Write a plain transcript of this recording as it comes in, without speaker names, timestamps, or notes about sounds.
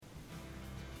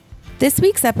This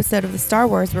week's episode of the Star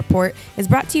Wars Report is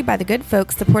brought to you by the good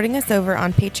folks supporting us over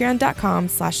on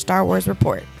patreon.com/Star Wars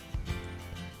Report.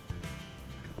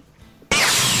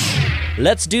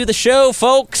 Let's do the show,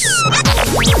 folks.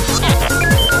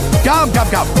 Come.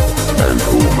 And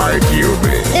who might you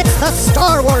be? It's the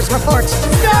Star Wars Report.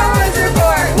 Star Wars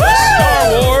Report! Woo!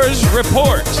 Star Wars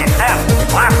Report.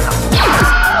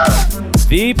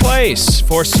 The place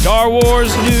for Star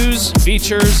Wars news,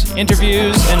 features,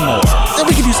 interviews, and more. Then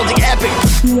we can do something epic.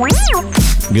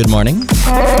 Good morning.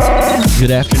 Good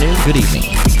afternoon. Good evening.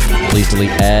 Please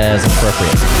delete as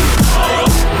appropriate.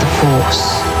 The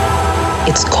Force.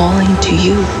 It's calling to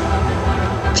you.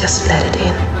 Just let it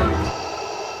in.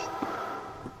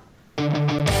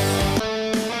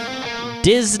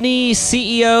 Disney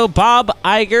CEO Bob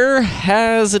Iger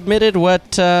has admitted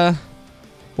what,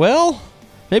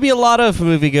 maybe a lot of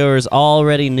moviegoers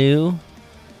already knew,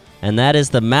 and that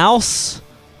is the mouse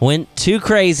went too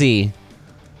crazy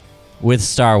with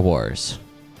Star Wars.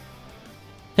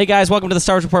 Hey guys, welcome to the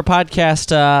Star Wars Report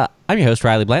podcast. I'm your host,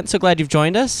 Riley Blant. So glad you've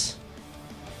joined us.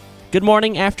 Good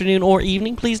morning, afternoon, or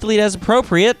evening. Please delete as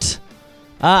appropriate.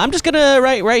 I'm just going to,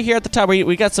 right here at the top,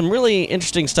 we got some really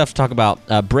interesting stuff to talk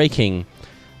about. Breaking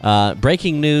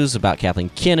news about Kathleen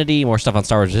Kennedy, more stuff on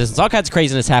Star Wars Resistance, all kinds of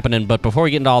craziness happening. But before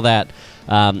we get into all that,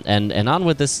 and on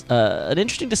with this, an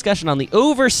interesting discussion on the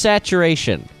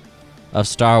oversaturation of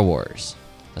Star Wars.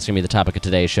 That's going to be the topic of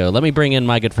today's show. Let me bring in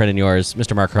my good friend and yours,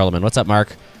 Mr. Mark Hurleman. What's up,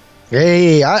 Mark?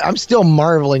 Hey, I'm still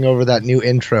marveling over that new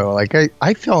intro. Like,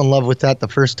 I fell in love with that the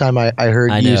first time I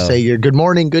heard you say your good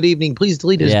morning, good evening, please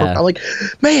delete it. Yeah. I'm like,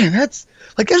 man, that's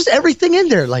like, there's everything in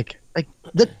there. Like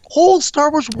the whole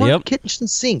Star Wars world, kitchen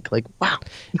sink. Like, wow.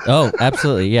 Oh,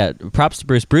 absolutely. Yeah. Props to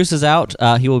Bruce. Bruce is out.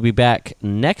 He will be back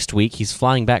next week. He's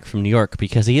flying back from New York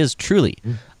because he is truly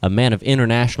a man of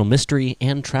international mystery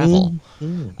and travel.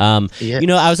 Yes. You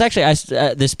know, I was actually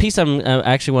this piece I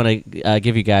actually want to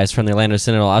give you guys from the Orlando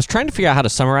Sentinel. I was trying to figure out how to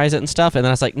summarize it and stuff, and then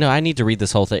I was like, no, I need to read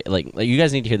this whole thing. Like you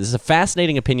guys need to hear this. This is a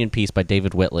fascinating opinion piece by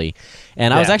David Whitley,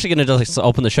 and I was actually going to just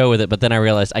open the show with it, but then I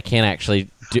realized I can't actually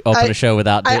open a show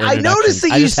without. I noticed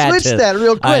that you switched that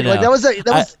real quick. Like that was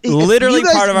literally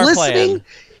part of our plan.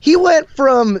 He went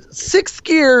from fifth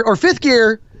gear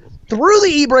threw the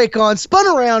e-brake on, spun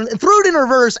around, and threw it in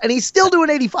reverse, and he's still doing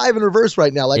 85 in reverse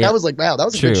right now. Like, I was like, wow, that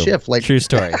was a good shift. Like, true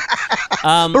story.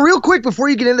 But real quick, before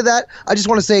you get into that, I just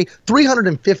want to say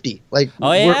 350. Like,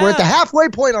 we're at the halfway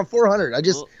point on 400. I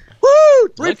just,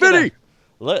 350.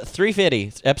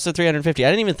 350, episode 350. I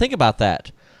didn't even think about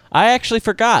that. I actually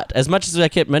forgot, as much as I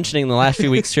kept mentioning in the last few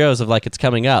weeks' shows of, like, it's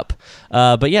coming up.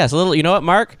 But, yeah, it's a little, you know what,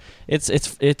 Mark?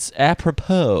 It's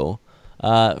apropos.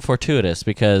 Fortuitous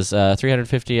because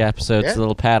 350 episodes, a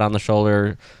little pat on the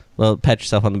shoulder, pat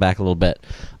yourself on the back a little bit.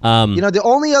 The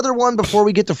only other one before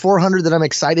we get to 400 that I'm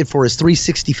excited for is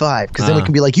 365 because then we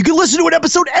can be like, you can listen to an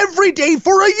episode every day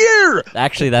for a year.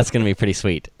 Actually, that's going to be pretty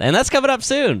sweet. And that's coming up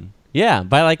soon. Yeah,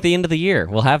 by like the end of the year,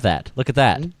 we'll have that. Look at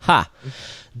that. Ha!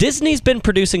 Disney's been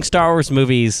producing Star Wars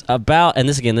movies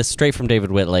this is straight from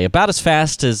David Whitley, about as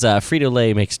fast as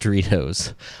Frito-Lay makes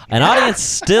Doritos. An audience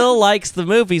still likes the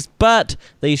movies, but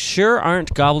they sure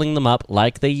aren't gobbling them up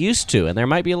like they used to, and there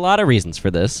might be a lot of reasons for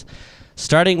this,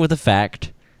 starting with the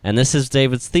fact, and this is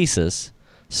David's thesis,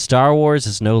 Star Wars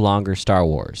is no longer Star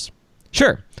Wars.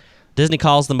 Sure, Disney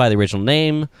calls them by the original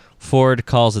name, Ford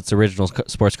calls its original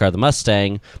sports car the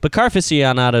Mustang, but car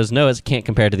aficionados know it can't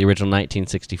compare to the original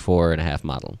 1964 and a half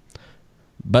model.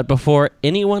 But before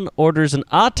anyone orders an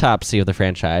autopsy of the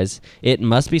franchise, it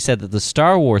must be said that the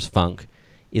Star Wars funk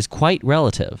is quite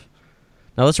relative.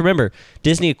 Now let's remember,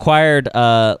 Disney acquired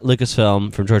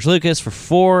Lucasfilm from George Lucas for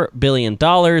 $4 billion.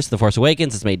 The Force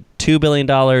Awakens has made $2 billion.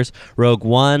 Rogue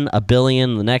One, $1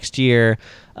 billion the next year.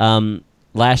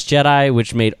 Last Jedi,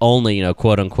 which made only,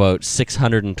 quote-unquote,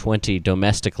 620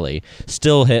 domestically,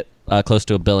 still hit close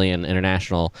to $1 billion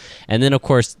international. And then, of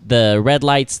course, the red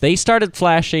lights, they started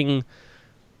flashing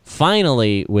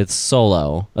finally with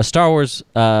Solo, a Star Wars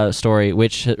story,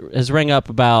 which has rang up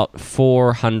about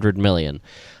 $400 million.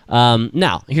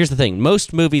 Now, here's the thing.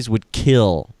 Most franchises would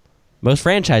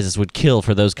kill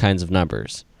for those kinds of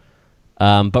numbers.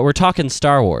 But we're talking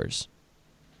Star Wars.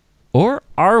 Or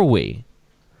are we?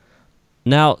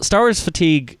 Now, Star Wars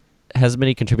fatigue has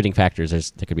many contributing factors.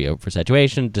 There could be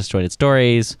oversaturation, disjointed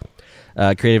stories,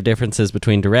 creative differences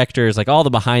between directors, like all the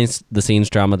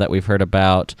behind-the-scenes drama that we've heard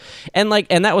about, and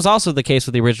that was also the case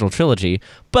with the original trilogy.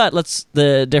 But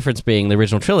the difference being the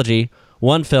original trilogy,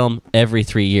 one film every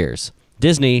 3 years.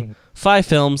 Disney, 5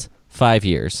 films, 5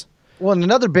 years. Well, and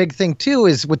another big thing too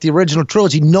is with the original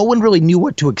trilogy, no one really knew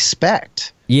what to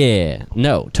expect. Yeah,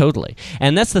 no, totally,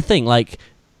 and that's the thing. Like,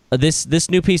 this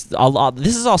new piece,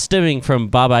 this is all stemming from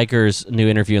Bob Iger's new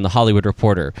interview in The Hollywood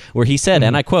Reporter, where he said,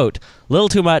 and I quote, "Little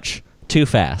too much, too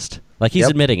fast." Like, he's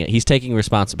admitting it. He's taking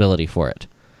responsibility for it.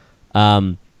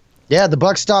 Yeah, the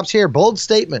buck stops here. Bold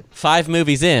statement. 5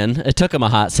 movies in, it took him a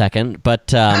hot second, but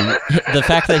the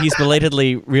fact that he's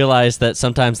belatedly realized that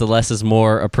sometimes the less is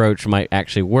more approach might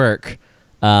actually work.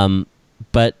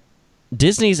 But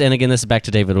Disney's, and again, this is back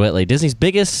to David Whitley, Disney's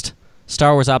biggest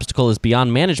Star Wars obstacle is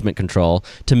beyond management control.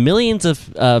 To millions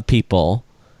of people,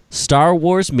 Star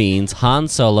Wars means Han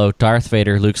Solo, Darth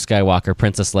Vader, Luke Skywalker,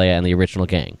 Princess Leia, and the original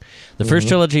gang. The first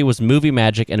trilogy was movie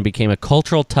magic, and it became a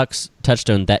cultural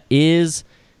touchstone that is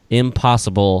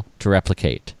impossible to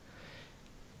replicate.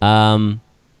 Now,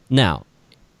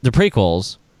 the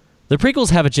prequels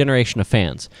have a generation of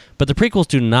fans, but the prequels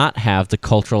do not have the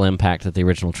cultural impact that the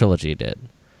original trilogy did.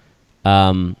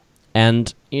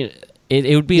 And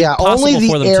it would be impossible only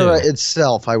for them the era to.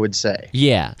 itself, I would say.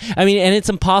 Yeah, I mean, and it's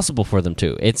impossible for them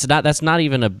to. It's not. That's not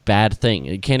even a bad thing.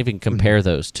 You can't even compare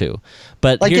those two.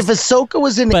 But Like, if Ahsoka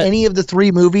was in any of the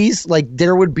 3 movies, like,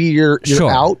 there would be your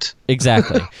out.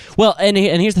 Exactly. Well, and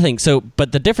here's the thing. So,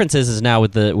 but the difference is now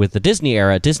with the Disney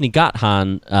era, Disney got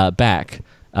Han back,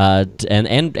 and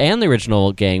the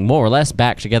original gang more or less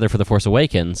back together for The Force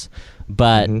Awakens.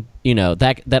 But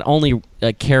that only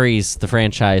carries the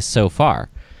franchise so far.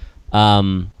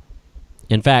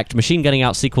 In fact, machine gunning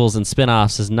out sequels and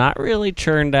spin-offs has not really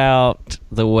churned out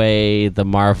the way the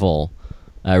Marvel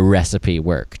recipe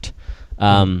worked.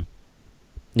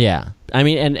 Yeah. I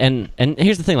mean, and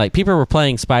here's the thing, like, people were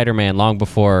playing Spider-Man long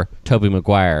before Tobey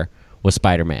Maguire was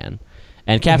Spider-Man.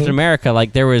 And Captain America,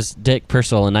 like, there was Dick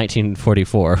Purcell in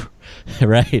 1944,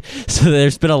 right? So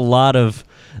there's been a lot of,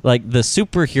 like, the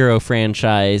superhero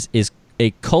franchise is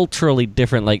a culturally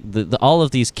different, like, all of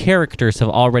these characters have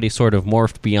already sort of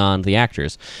morphed beyond the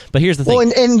actors. But here's the thing.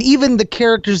 Well, and even the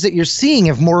characters that you're seeing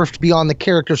have morphed beyond the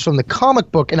characters from the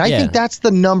comic book. And I think that's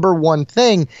the number one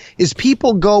thing, is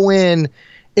people go in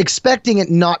expecting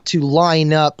it not to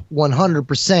line up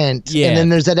 100%. Yeah. And then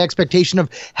there's that expectation of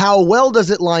how well does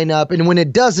it line up? And when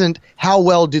it doesn't, how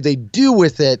well do they do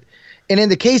with it? And in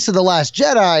the case of The Last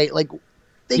Jedi, like,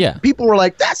 people were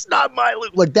like, that's not my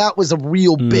Luke. Like, that was a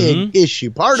real big issue.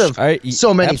 Part of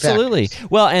so many absolutely factors.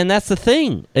 Well, and that's the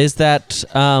thing, is that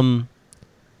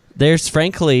there's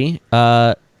frankly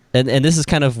and this is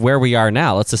kind of where we are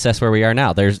now. Let's assess where we are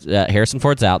now. There's Harrison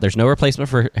Ford's out. There's no replacement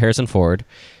for Harrison Ford.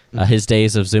 His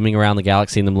days of zooming around the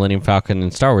galaxy in the Millennium Falcon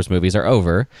and Star Wars movies are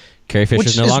over. Carrie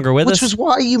Fisher's no longer with us. Which is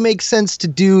why you make sense to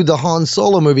do the Han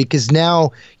Solo movie, because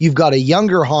now you've got a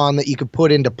younger Han that you could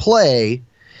put into play.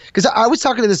 Because I was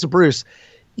talking to this to Bruce,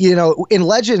 in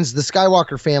Legends, the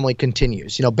Skywalker family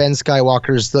continues. Ben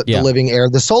Skywalker's the living heir.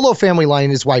 The Solo family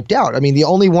line is wiped out. I mean, the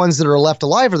only ones that are left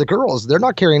alive are the girls. They're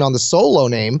not carrying on the Solo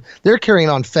name. They're carrying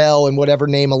on Fel and whatever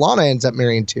name Alana ends up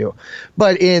marrying to.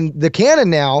 But in the canon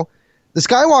now, the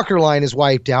Skywalker line is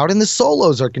wiped out and the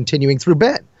Solos are continuing through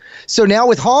Ben. So now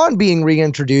with Han being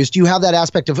reintroduced, you have that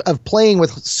aspect of playing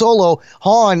with Solo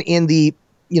Han in the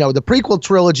prequel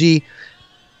trilogy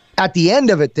at the end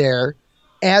of it there,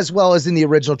 as well as in the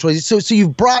original trilogy. So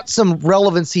you've brought some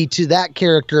relevancy to that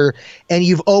character, and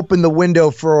you've opened the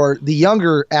window for the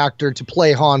younger actor to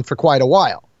play Han for quite a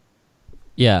while.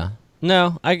 Yeah.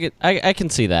 No, I can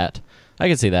see that. I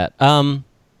can see that.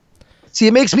 See,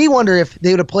 it makes me wonder if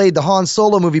they would have played the Han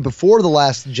Solo movie before The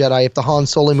Last Jedi, if the Han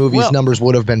Solo movie's numbers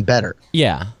would have been better.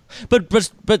 Yeah.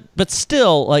 But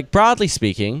still, like, broadly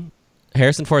speaking,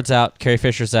 Harrison Ford's out, Carrie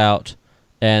Fisher's out,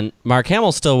 and Mark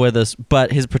Hamill's still with us,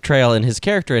 but his portrayal and his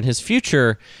character and his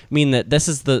future mean that this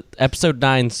is the Episode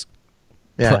 9's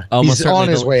almost he's on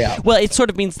his way out. Well, it sort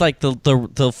of means like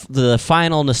the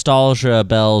final nostalgia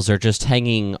bells are just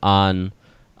hanging on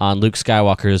Luke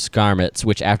Skywalker's garments,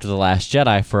 which after The Last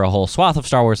Jedi, for a whole swath of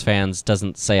Star Wars fans,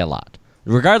 doesn't say a lot.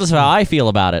 Regardless of how I feel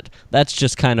about it, that's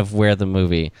just kind of where the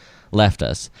movie left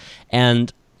us.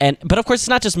 But of course, it's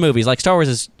not just movies. Like, Star Wars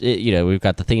is, we've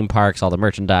got the theme parks, all the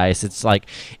merchandise. It's like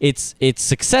it's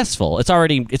successful. It's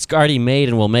already made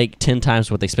and will make 10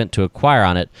 times what they spent to acquire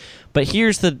on it. But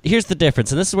here's the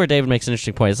difference, and this is where David makes an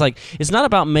interesting point. It's like, it's not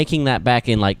about making that back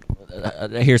in, like,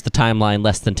 here's the timeline,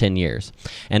 less than 10 years.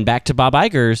 And back to Bob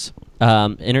Iger's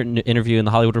interview in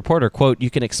The Hollywood Reporter, quote, "You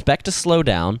can expect to slow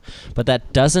down, but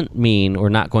that doesn't mean we're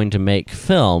not going to make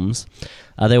films.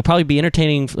 They will probably be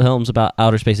entertaining films about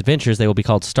outer space adventures. They will be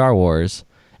called Star Wars,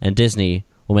 and Disney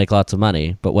will make lots of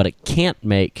money. But what it can't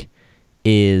make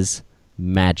is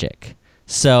magic."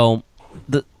 So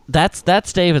that's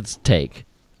David's take.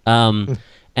 And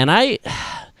I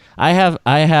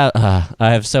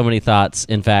have so many thoughts.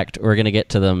 In fact, we're going to get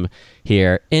to them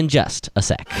here in just a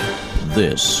sec.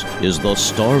 This is the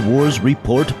Star Wars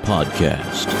Report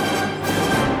Podcast.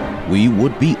 We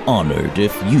would be honored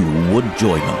if you would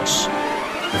join us.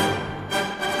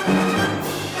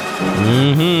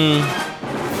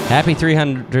 Happy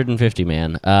 350,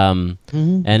 man.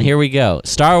 And here we go.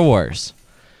 Star Wars.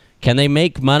 Can they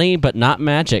make money but not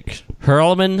magic?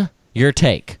 Hurlman, your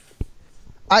take.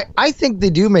 I think they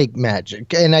do make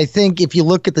magic. And I think if you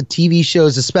look at the TV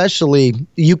shows especially,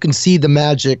 you can see the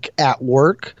magic at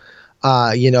work.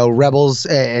 Rebels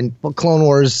and Clone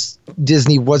Wars,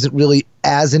 Disney wasn't really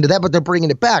as into that, but they're bringing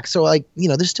it back. So,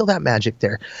 there's still that magic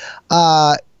there.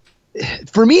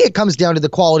 For me, it comes down to the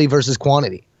quality versus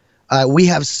quantity. We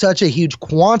have such a huge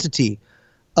quantity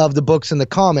of the books and the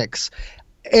comics.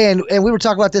 And we were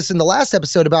talking about this in the last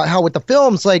episode about how with the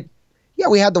films,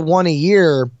 we had the one a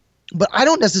year, but I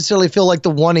don't necessarily feel like the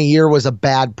one a year was a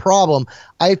bad problem.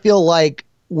 I feel like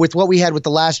with what we had with The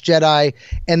Last Jedi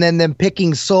and then them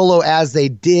picking Solo as they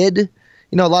did,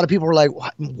 a lot of people were like,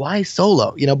 why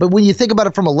Solo? But when you think about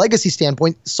it from a legacy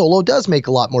standpoint, Solo does make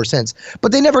a lot more sense.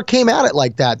 But they never came at it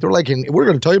like that. They're like, we're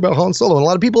going to tell you about Han Solo. And a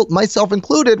lot of people, myself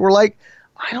included, were like,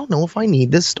 I don't know if I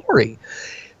need this story.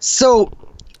 So,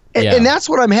 and that's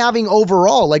what I'm having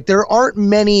overall. Like, there aren't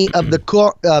many of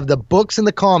the books and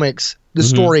the comics, the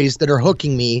stories that are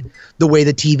hooking me the way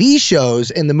the TV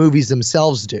shows and the movies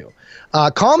themselves do.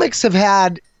 Comics have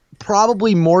had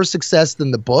probably more success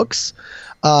than the books.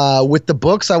 With the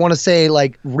books, I want to say,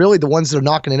 really the ones that are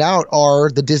knocking it out are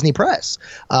the Disney Press.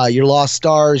 Your Lost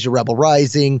Stars, your Rebel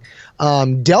Rising.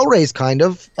 Del Rey's kind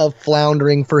of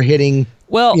floundering for hitting,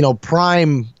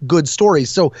 prime good stories.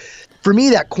 So for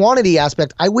me, that quantity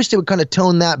aspect, I wish they would kind of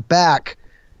tone that back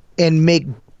and make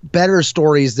better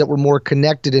stories that were more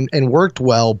connected and worked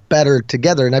well better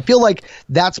together. And I feel like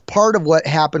that's part of what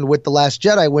happened with The Last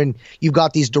Jedi when you've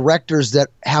got these directors that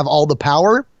have all the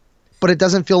power, but it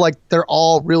doesn't feel like they're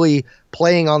all really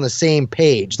playing on the same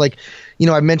page.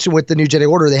 I mentioned with the New Jedi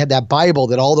Order, they had that Bible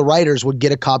that all the writers would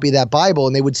get a copy of that Bible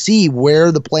and they would see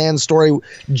where the planned story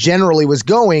generally was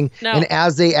going. No. And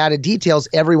as they added details,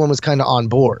 everyone was kind of on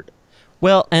board.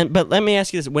 Well, but let me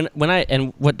ask you this. When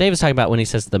what Dave is talking about when he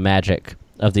says the magic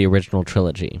of the original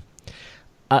trilogy,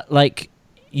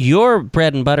 your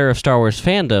bread and butter of Star Wars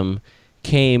fandom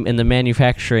came in the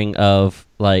manufacturing of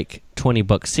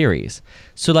 20-book series.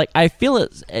 So I feel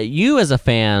you as a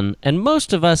fan, and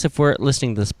most of us, if we're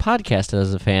listening to this podcast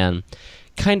as a fan,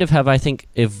 kind of have, I think,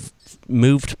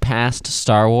 moved past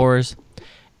Star Wars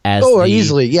as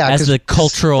easily, as the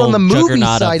cultural from the movie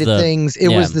side of things. It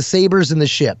was the sabers and the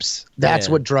ships. That's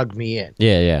what drugged me in.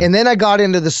 Yeah. And then I got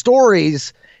into the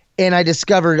stories, and I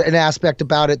discovered an aspect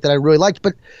about it that I really liked.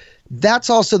 But that's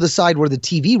also the side where the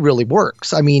TV really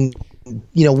works. I mean,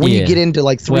 when you get into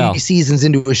 3 seasons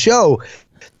into a show,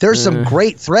 there's some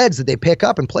great threads that they pick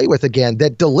up and play with again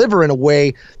that deliver in a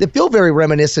way that feel very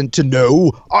reminiscent to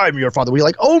No, I'm Your Father. Where you're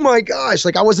like, oh my gosh,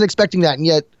 I wasn't expecting that, and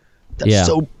yet that's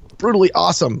so brutally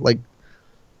awesome. But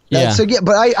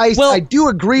I do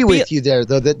agree with you there,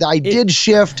 though, that I did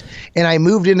shift and I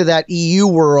moved into that EU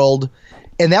world,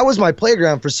 and that was my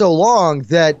playground for so long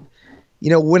that,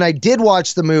 when I did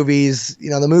watch the movies,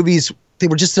 the movies, they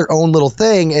were just their own little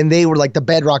thing, and they were like the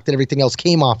bedrock that everything else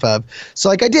came off of. So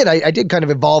I did kind of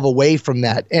evolve away from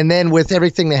that. And then with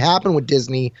everything that happened with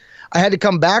Disney, I had to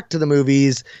come back to the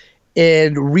movies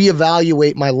and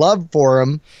reevaluate my love for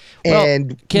them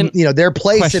and their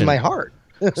place in my heart.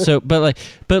 So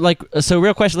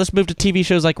real question, let's move to TV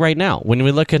shows like right now. When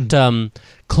we look at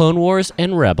Clone Wars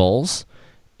and Rebels,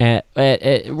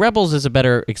 Rebels is a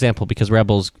better example because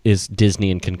Rebels is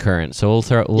Disney and concurrent. So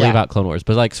we'll leave out Clone Wars.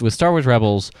 But with Star Wars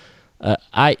Rebels,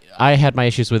 I had my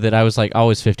issues with it. I was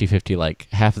always 50-50.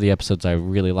 Half of the episodes I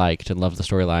really liked and loved the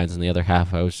storylines, and the other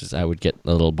half I would get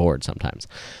a little bored sometimes.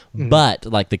 Mm-hmm. But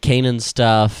the Kanan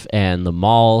stuff and the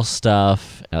Maul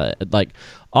stuff,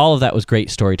 all of that was great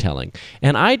storytelling.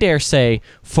 And I dare say,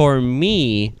 for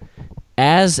me,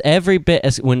 as every bit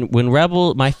as when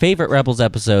my favorite Rebels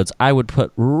episodes, I would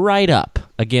put right up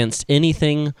against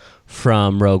anything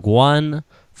from Rogue One,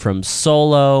 from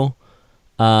Solo,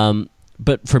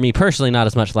 but for me personally, not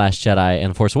as much Last Jedi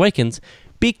and Force Awakens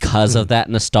because of that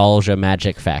nostalgia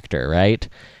magic factor, right?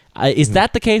 Is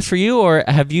that the case for you, or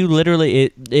have you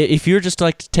literally, if you're just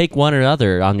to take one or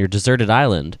other on your deserted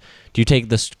island, do you take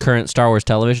this current Star Wars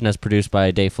television as produced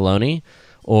by Dave Filoni,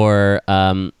 or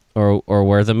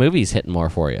were the movies hitting more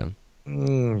for you?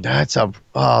 That's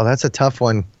a tough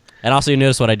one. And also, you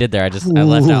notice what I did there. I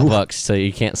left out books, so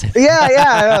you can't say that.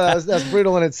 Yeah, that's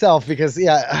brutal in itself because,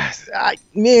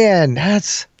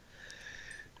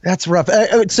 That's rough.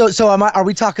 So are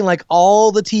we talking like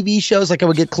all the TV shows? Like I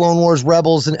would get Clone Wars,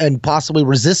 Rebels, and possibly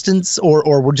Resistance,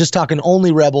 or we're just talking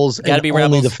only Rebels and Gotta be only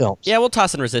Rebels. the films? Yeah, we'll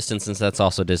toss in Resistance since that's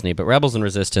also Disney, but Rebels and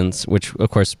Resistance, which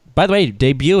of course, by the way,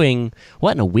 debuting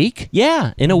in a week?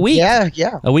 Yeah, in a week.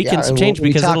 Yeah. A week and some change we'll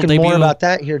because be it'll talking debut. more about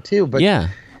that here too. But yeah.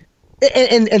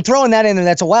 And throwing that in, and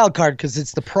that's a wild card because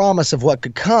it's the promise of what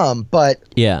could come. But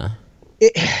Yeah.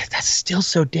 that's still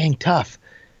so dang tough.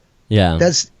 Yeah.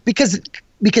 That's because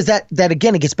that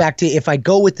again, it gets back to if I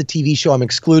go with the TV show, I'm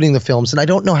excluding the films, and I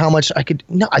don't know how much I could.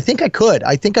 No, I think I could.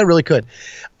 I think I really could.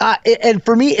 And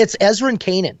for me, it's Ezra and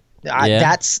Kanan.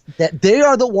 They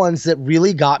are the ones that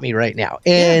really got me right now,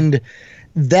 and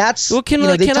that's Well,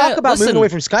 they talk about listen, moving away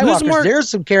from who's Skywalkers. more- There's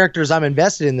some characters I'm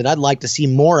invested in that I'd like to see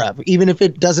more of, even if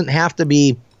it doesn't have to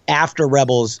be after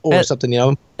Rebels or something.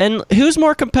 And who's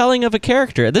more compelling of a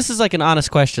character? This is like an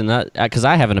honest question, because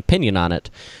I have an opinion on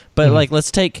it. But like,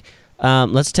 let's take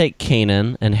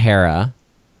Kanan and Hera,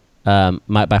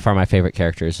 by far my favorite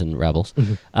characters in Rebels,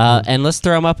 and let's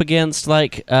throw them up against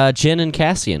like Jyn and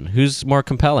Cassian. Who's more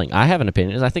compelling? I have an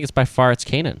opinion. I think it's by far it's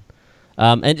Kanan.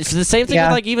 And it's the same thing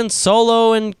with like even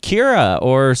Solo and Kira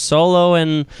or Solo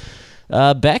and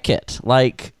Beckett.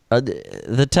 Like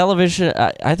the television,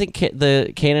 I think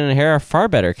the Kanan and Hera are far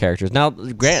better characters. Now,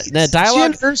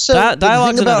 dialogue.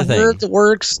 Dialogue's another thing. Her that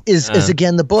works is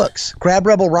again the books. Grab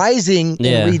Rebel Rising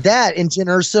and read that. And Jyn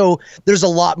Erso, there's a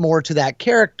lot more to that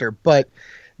character, but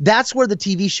that's where the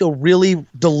TV show really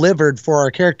delivered for our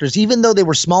characters, even though they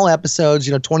were small episodes,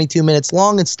 22 minutes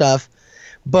long and stuff.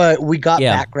 But we got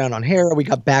background on Hera. We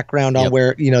got background on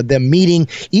where, them meeting.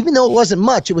 Even though it wasn't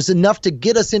much, it was enough to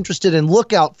get us interested and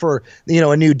look out for,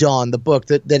 A New Dawn, the book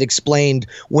that explained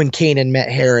when Kanan met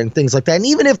Hera and things like that. And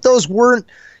even if those weren't,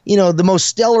 the most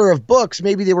stellar of books,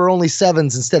 maybe they were only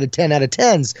 7s instead of 10 out of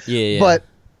 10s. Yeah. But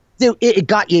it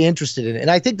got you interested in it.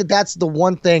 And I think that's the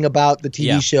one thing about the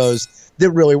TV shows that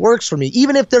really works for me,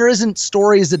 even if there isn't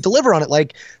stories that deliver on it,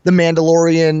 like the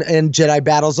Mandalorian and Jedi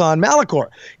battles on Malachor.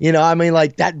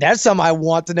 That's something I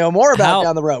want to know more about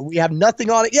down the road. We have nothing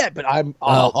on it yet, but I'm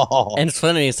And it's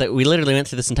funny, it's like we literally went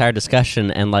through this entire discussion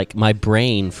and like my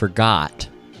brain forgot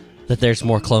that there's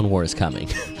more Clone Wars coming.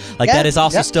 That is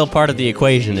also still part of the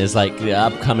equation, is like the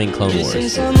upcoming Clone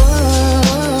Wars.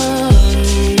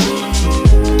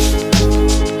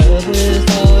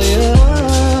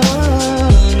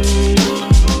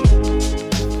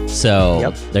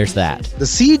 So there's that. The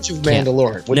Siege of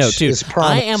Mandalore, which is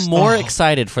promised. I am more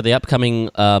excited for the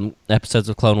upcoming episodes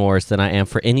of Clone Wars than I am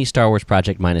for any Star Wars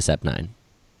project minus Ep9.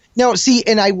 No, see,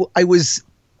 and I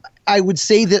would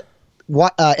say that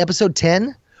episode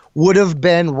 10 would have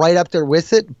been right up there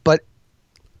with it, but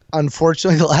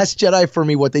unfortunately, The Last Jedi for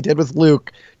me, what they did with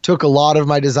Luke, took a lot of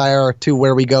my desire to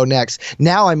where we go next.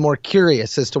 Now I'm more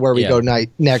curious as to where we go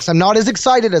next. I'm not as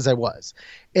excited as I was.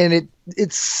 And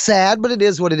it's sad, but it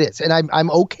is what it is. And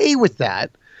I'm okay with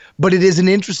that. But it is an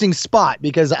interesting spot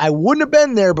because I wouldn't have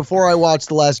been there before I watched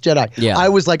The Last Jedi. Yeah. I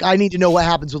was like, I need to know what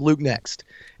happens with Luke next.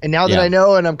 And now that I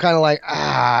know, and I'm kind of like,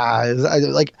 I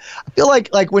feel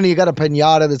like when you got a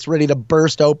pinata that's ready to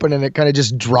burst open and it kind of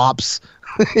just drops.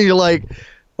 You're like,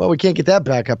 well, we can't get that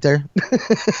back up there.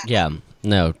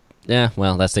 No. Yeah,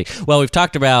 well, that's the. Well, we've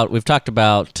talked about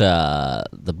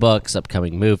the books,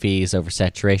 upcoming movies,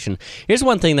 oversaturation. Here's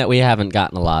one thing that we haven't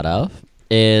gotten a lot of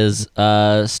is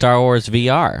Star Wars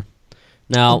VR.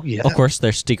 Now, of course,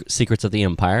 there's Secrets of the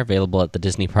Empire available at the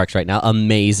Disney parks right now.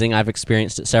 Amazing. I've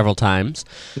experienced it several times.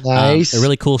 Nice. A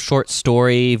really cool short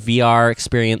story, VR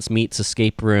experience meets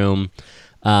escape room.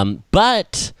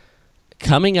 But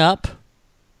coming up,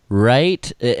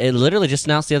 right, it literally just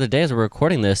announced the other day as we're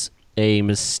recording this, a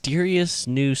mysterious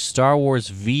new Star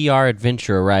Wars VR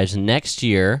adventure arrives next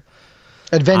year.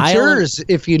 Adventures,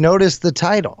 if you notice the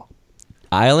title.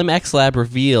 ILM X Lab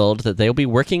revealed that they'll be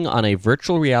working on a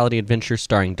virtual reality adventure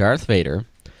starring Darth Vader.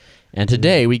 And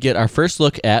today we get our first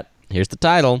look at, here's the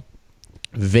title,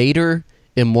 Vader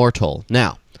Immortal.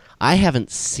 Now, I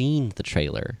haven't seen the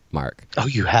trailer, Mark. Oh,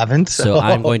 you haven't? So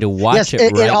I'm going to watch it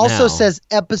right now. It also says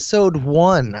Episode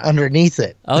 1 underneath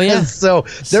it. Oh, yeah. So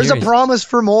there's a promise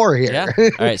for more here. Yeah.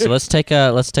 All right, so let's take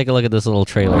a look at this little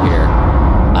trailer here.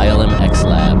 ILM X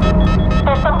Lab.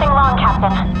 There's something wrong,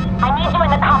 Captain. I need you in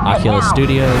the cockpit Oculus now.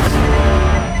 Studios.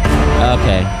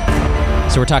 Okay.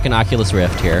 So we're talking Oculus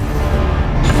Rift here.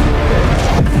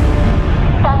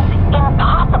 That's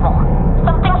impossible.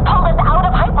 Something's pulled us out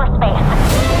of hyperspace.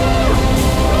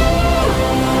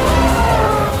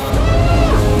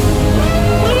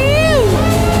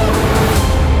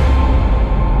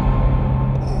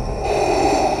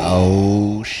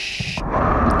 Oh,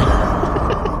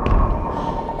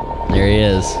 There he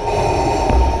is.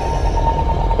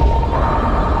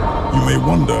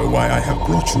 wonder why I have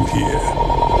brought you here.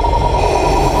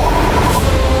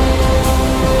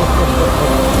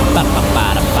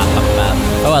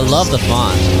 Oh, I love the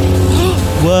font.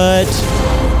 What?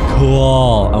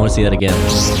 Cool. I want to see that again.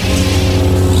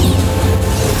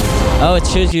 Oh, it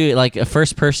shows you like a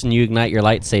first person you ignite your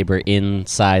lightsaber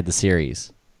inside the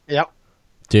series. Yep.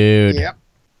 Dude. Yep.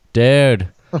 Dude.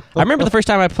 I remember the first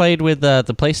time I played with the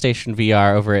PlayStation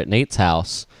VR over at Nate's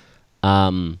house,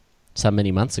 some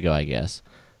many months ago, I guess.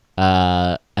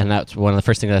 And that's one of the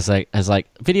first things I was like,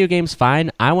 video games,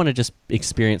 fine. I want to just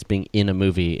experience being in a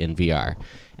movie in VR.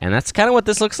 And that's kind of what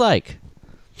this looks like.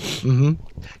 Mm-hmm.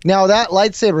 Now, that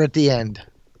lightsaber at the end,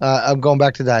 I'm going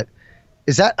back to that.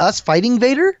 Is that us fighting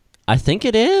Vader? I think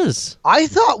it is. I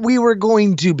thought we were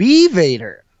going to be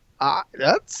Vader.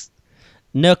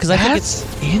 No, because I think it's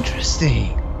That's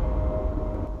interesting.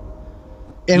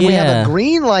 And we have a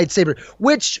green lightsaber,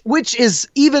 which is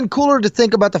even cooler to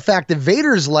think about the fact that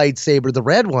Vader's lightsaber, the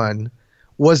red one,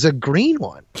 was a green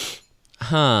one.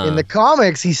 Huh. In the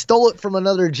comics, he stole it from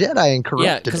another Jedi and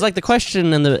corrupted it. because like the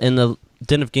question in the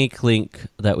Den of Geek link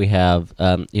that we have,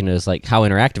 is like, how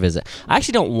interactive is it? I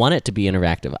actually don't want it to be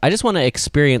interactive. I just want to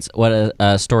experience what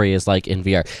a story is like in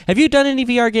VR. Have you done any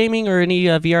VR gaming or any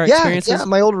VR experiences? Yeah,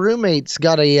 my old roommate's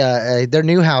got their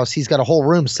new house. He's got a whole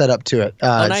room set up to it.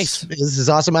 Nice. This is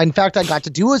awesome. In fact, I got to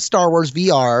do a Star Wars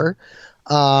VR.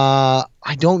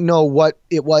 I don't know what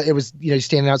it was. It was,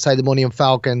 standing outside the Millennium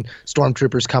Falcon,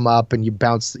 stormtroopers come up and you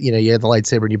bounce, you have the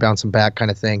lightsaber and you bounce them back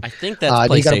kind of thing. I think that's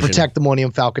PlayStation. You got to protect the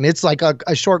Millennium Falcon. It's like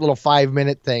a short little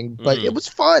 5-minute thing, but it was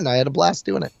fun. I had a blast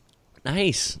doing it.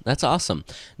 Nice. That's awesome.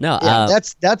 No,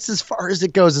 that's as far as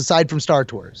it goes aside from Star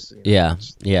Tours. Yeah.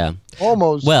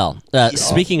 Almost. Well,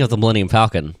 speaking of the Millennium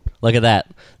Falcon, look at that.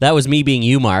 That was me being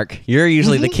you, Mark. You're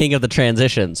usually the king of the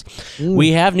transitions.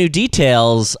 We have new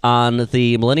details on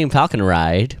the Millennium Falcon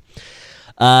ride.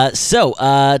 This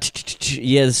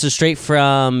is straight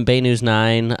from Bay News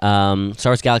 9.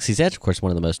 Star Wars Galaxy's Edge, of course,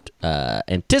 one of the most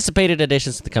anticipated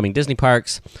additions to the coming Disney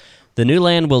parks. The new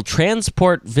land will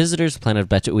transport visitors to Planet of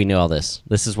Betcha. We know all this.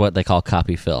 This is what they call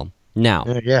copy fill. Now,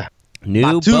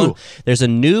 there's a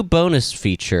new bonus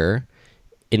feature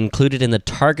included in the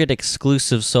Target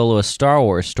exclusive solo A Star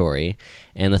Wars Story,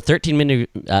 and the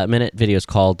 13-minute video is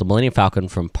called "The Millennium Falcon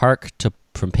from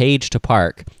Page to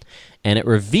Park," and it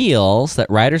reveals that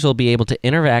riders will be able to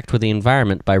interact with the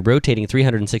environment by rotating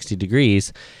 360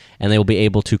 degrees, and they will be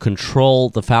able to control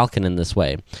the Falcon in this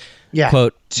way. Yeah.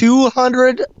 Quote,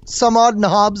 200 some odd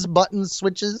knobs, buttons,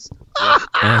 switches.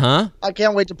 I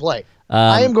can't wait to play.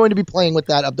 I am going to be playing with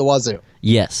that up the wazoo.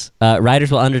 Yes.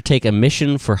 Riders will undertake a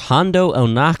mission for Hondo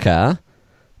Ohnaka.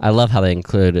 I love how they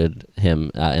included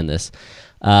him in this.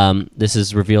 This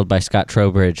is revealed by Scott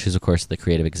Trowbridge, who's, of course, the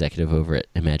creative executive over at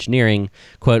Imagineering.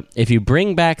 Quote, if you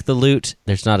bring back the loot,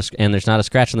 there's not a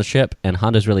scratch on the ship, and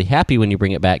Hondo's really happy when you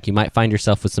bring it back, you might find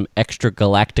yourself with some extra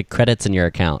galactic credits in your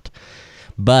account.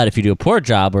 But if you do a poor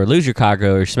job or lose your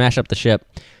cargo or smash up the ship,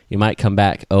 you might come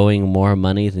back owing more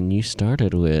money than you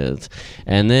started with.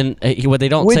 And then what they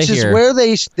don't say here... Which is where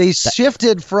they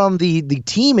shifted from the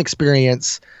team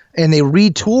experience and they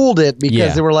retooled it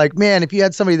because they were like, man, if you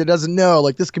had somebody that doesn't know,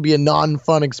 like, this could be a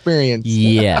non-fun experience.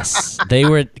 Yes. They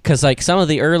were... Because, like, some of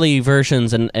the early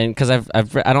versions, and because I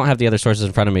don't have the other sources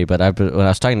in front of me, but when I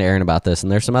was talking to Aaron about this,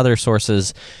 and there's some other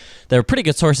sources... There were pretty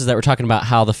good sources that were talking about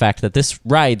how the fact that this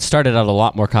ride started out a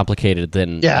lot more complicated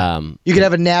than... you could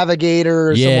have a navigator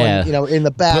or someone, in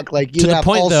the back. But like, you have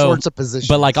all sorts of positions.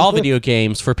 But like all video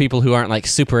games, for people who aren't like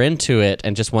super into it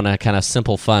and just want a kind of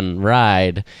simple, fun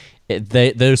ride,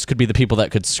 those could be the people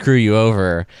that could screw you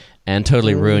over and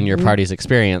totally ruin your party's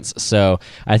experience. So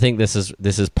I think this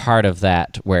is part of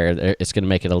that, where it's going to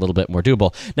make it a little bit more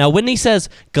doable. Now, when he says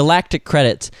galactic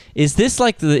credits, is this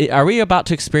like are we about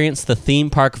to experience the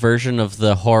theme park version of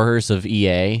the horrors of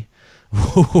EA?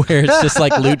 Where it's just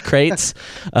like loot crates.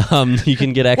 You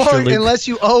can get extra loot. Unless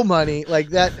you owe money like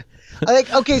that.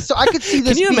 Okay, so I could see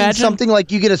this being something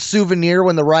like you get a souvenir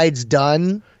when the ride's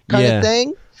done kind of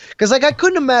thing. Because, like, I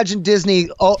couldn't imagine Disney,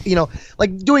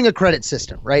 like doing a credit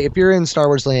system, right? If you're in Star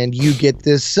Wars Land, you get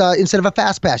this, instead of a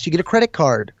fast pass, you get a credit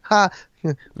card.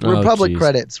 Republic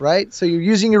credits, right? So you're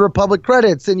using your Republic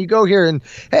credits, and you go here, and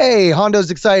hey,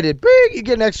 Hondo's excited. Bing, you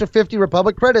get an extra 50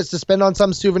 Republic credits to spend on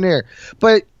some souvenir.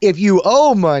 But if you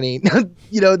owe money,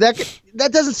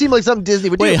 that doesn't seem like something Disney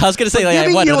would do. Wait, I was going to say,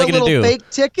 like, what are they going to do? Fake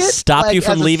ticket, stop you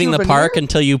from leaving the park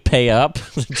until you pay up?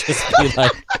 Just be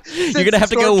like, you're going to have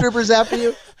to go. Stormtroopers after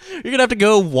you. You're going to have to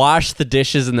go wash the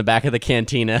dishes in the back of the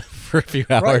cantina for a few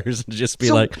hours and just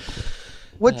be like.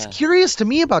 what's curious to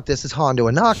me about this is Hondo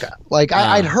Ohnaka. Like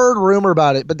I'd heard rumor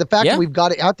about it, but the fact that we've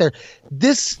got it out there,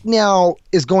 this now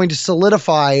is going to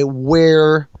solidify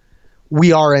where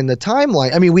we are in the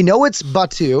timeline. I mean, we know it's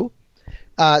Batuu,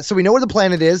 so we know where the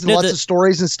planet is, and lots of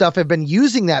stories and stuff have been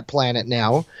using that planet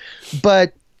now.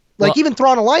 But even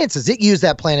Thrawn Alliances, it used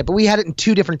that planet, but we had it in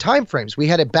 2 different time frames. We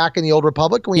had it back in the Old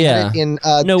Republic, and we had it in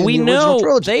no, in we the know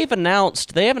trilogy. they haven't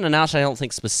announced, I don't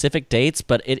think, specific dates,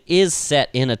 but it is set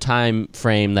in a time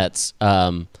frame that's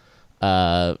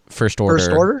First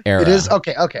Order era. It is?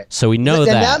 Okay. So we know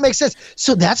then that makes sense.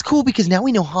 So that's cool because now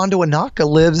we know Hondo Ohnaka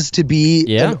lives to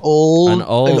be an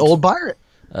old pirate.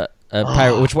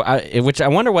 Pirate, which I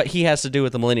wonder what he has to do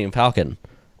with the Millennium Falcon.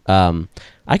 I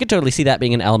could totally see that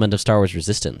being an element of Star Wars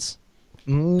Resistance.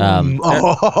 You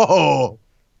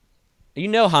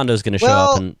know Hondo's going to show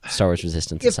up in Star Wars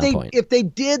Resistance at some point. If they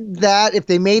did that, if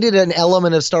they made it an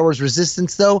element of Star Wars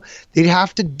Resistance, though, they'd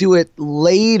have to do it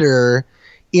later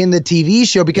in the TV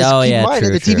show because keep in mind,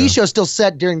 the TV show is still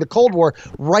set during the Cold War,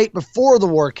 right before the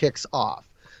war kicks off.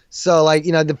 So,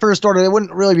 the First Order, they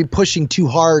wouldn't really be pushing too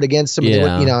hard against them.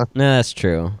 Yeah. No, that's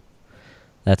true.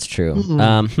 That's true.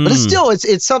 Mm-hmm. But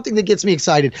it's something that gets me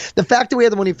excited. The fact that we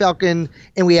have the Millennium Falcon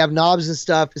and we have knobs and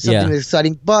stuff is something that's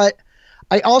exciting. But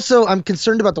I'm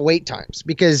concerned about the wait times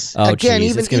because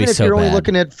even if you're only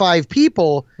looking at 5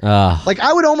 people,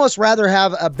 I would almost rather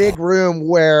have a big room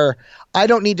where I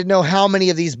don't need to know how many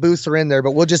of these booths are in there,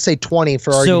 but we'll just say 20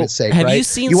 for argument's sake. Have right? you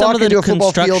seen you some walk of the into a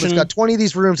football field, construction? it's got 20 of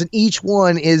these rooms, and each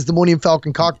one is the Millennium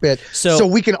Falcon cockpit, so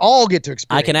we can all get to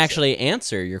experience I can actually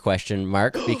answer your question,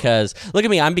 Mark, because look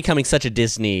at me, I'm becoming such a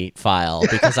Disney file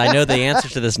because I know the answer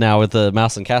to this now with the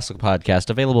Mouse and Castle podcast,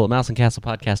 available at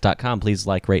mouseandcastlepodcast.com. Please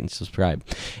like, rate, and subscribe.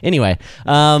 Anyway,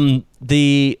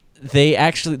 they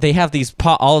have these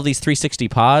all of these 360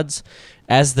 pods.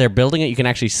 As they're building it, you can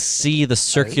actually see the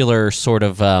circular sort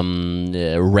of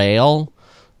rail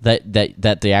that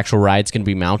the actual ride's going to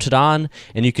be mounted on,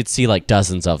 and you could see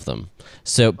dozens of them.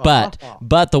 So, but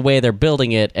the way they're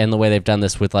building it and the way they've done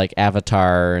this with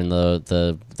Avatar and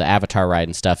the Avatar ride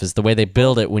and stuff is the way they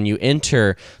build it. When you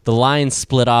enter, the lines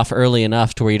split off early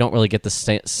enough to where you don't really get the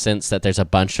sense that there's a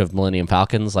bunch of Millennium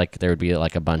Falcons, like there would be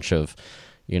a bunch of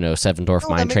Seven Dwarf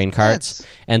Mine Train carts.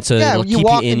 And so it'll keep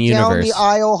you in universe. Down the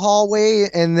aisle hallway,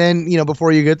 and then,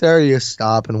 before you get there, you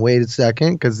stop and wait a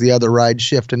second because the other ride's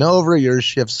shifting over, yours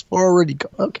shifts forward. You go,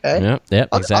 okay. Yep,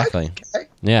 exactly. Okay.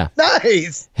 Yeah.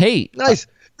 Nice. Hey. Nice.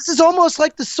 This is almost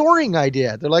like the soaring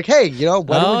idea. They're like, hey,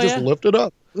 why don't we just lift it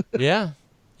up? Yeah.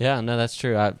 Yeah, no, that's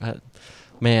true.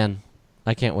 Man,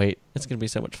 I can't wait. It's going to be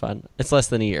so much fun. It's less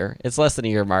than a year. It's less than a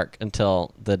year, Mark,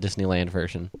 until the Disneyland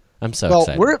version. I'm so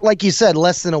excited. We're, like you said,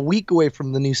 less than a week away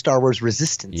from the new Star Wars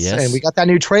Resistance. Yes. And we got that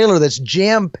new trailer that's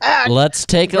jam-packed. Let's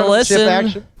take a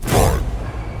listen.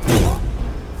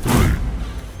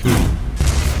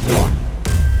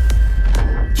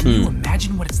 Can you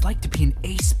imagine what it's like to be an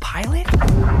ace pilot?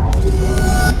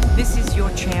 This is your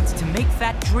chance to make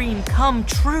that dream come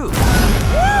true.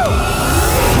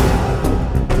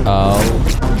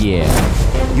 Oh,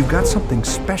 yeah. You've got something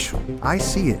special. I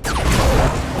see it.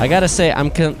 I gotta say, I'm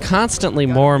constantly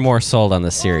more and more sold on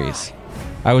this series.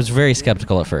 I was very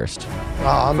skeptical at first.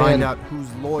 Oh, man. Find out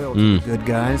who's loyal to the good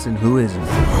guys and who isn't.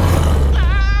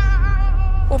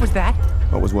 What was that?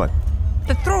 What was what?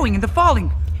 The throwing and the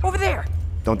falling. Over there.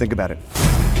 Don't think about it.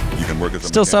 You can work as a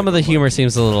Still, some of the humor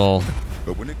seems a little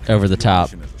over the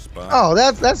top. Oh,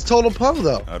 that's total Poe,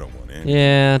 though. I don't want any.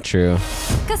 Yeah, true.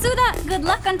 Kasuda, good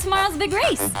luck on tomorrow's big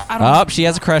race. Oh, she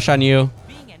has a crush on you.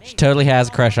 She totally has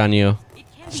a crush on you.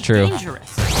 It's true.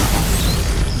 Dangerous.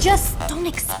 Just don't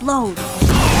explode.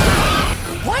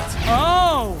 What?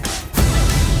 Oh!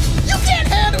 You can't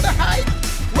handle the hype.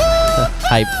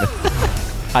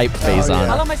 Hype phase on.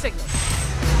 Follow my signal.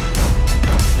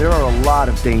 There are a lot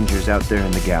of dangers out there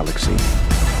in the galaxy.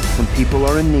 When people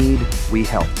are in need, we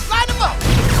help. Line them up.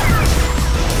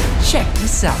 Check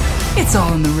this out. It's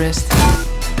all in the wrist.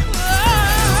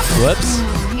 Whoops.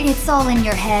 It's all in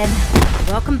your head.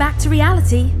 Welcome back to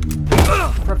reality.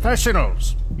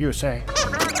 Professionals, you say?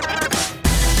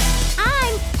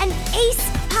 I'm an ace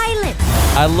pilot.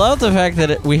 I love the fact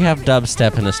that we have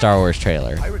dubstep in a Star Wars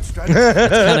trailer. It's kind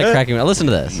of cracking me. Listen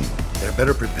to this. They're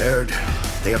better prepared.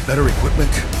 They have better equipment.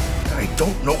 I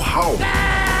don't know how.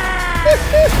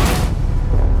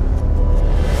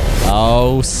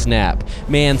 Oh, snap.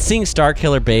 Man, seeing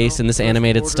Starkiller Base in this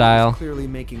animated style.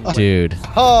 Dude.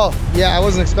 Oh, yeah, I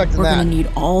wasn't expecting We're that. gonna need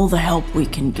all the help we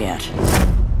can get.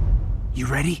 You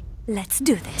ready? Let's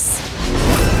do this.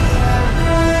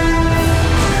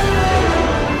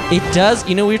 It does,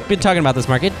 we've been talking about this,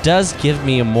 Mark. It does give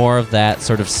me more of that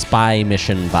sort of spy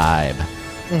mission vibe.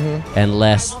 and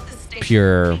less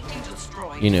pure,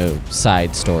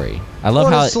 side story. I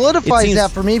love how it solidifies it seems, that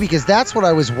for me, because that's what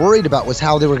I was worried about, was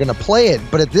how they were going to play it.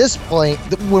 But at this point,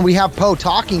 when we have Poe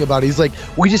talking about it, he's like,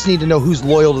 we just need to know who's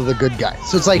loyal to the good guys.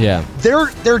 So it's like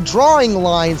they're drawing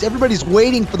lines. Everybody's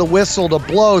waiting for the whistle to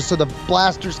blow so the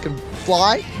blasters can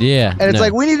fly. Yeah. And it's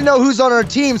like, we need to know who's on our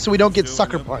team so we don't get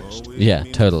sucker punched. Yeah,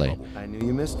 totally. I knew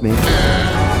you missed me.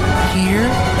 Here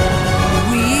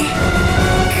we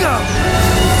go.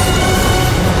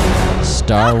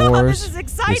 Star Wars. This is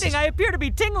exciting. I appear to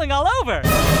be tingling all over.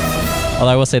 Although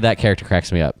I will say that character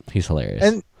cracks me up. He's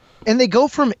hilarious. And they go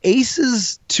from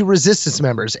aces to resistance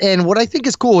members. And what I think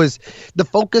is cool is the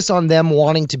focus on them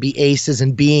wanting to be aces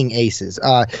and being aces.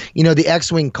 The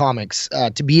X-Wing comics,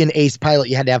 to be an ace pilot,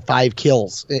 you had to have 5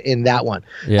 kills in that one.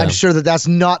 Yeah. I'm sure that's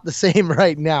not the same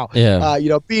right now. Yeah.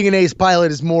 Being an ace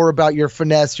pilot is more about your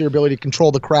finesse, your ability to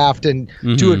control the craft and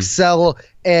to excel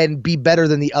and be better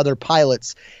than the other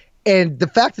pilots. And the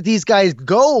fact that these guys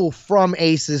go from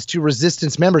aces to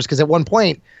resistance members, because at one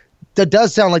point, that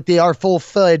does sound like they are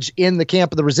full-fledged in the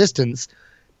camp of the Resistance.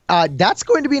 That's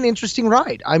going to be an interesting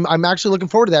ride. I'm actually looking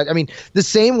forward to that. I mean, the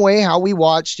same way how we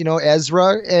watched,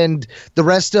 Ezra and the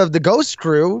rest of the Ghost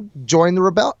crew join the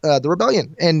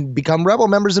rebellion and become rebel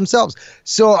members themselves.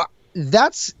 So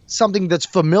that's something that's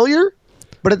familiar,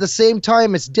 but at the same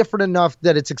time, it's different enough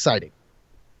that it's exciting.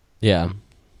 Yeah.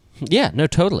 Yeah, no,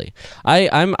 totally.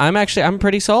 I'm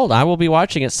pretty sold. I will be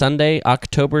watching it Sunday,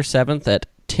 October 7th at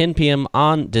 10 p.m.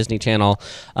 on Disney Channel.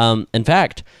 In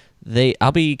fact,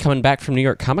 I'll be coming back from New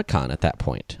York Comic Con at that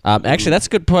point. Actually, that's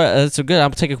a good point. I'll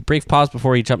take a brief pause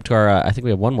before we jump to our. I think we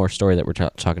have one more story that we're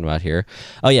talking about here.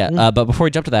 Oh yeah, but before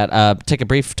we jump to that, take a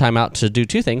brief time out to do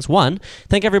 2 things. One,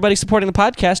 thank everybody supporting the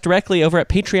podcast directly over at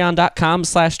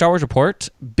Patreon.com/Star Wars Report.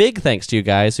 Big thanks to you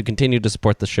guys who continue to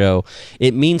support the show.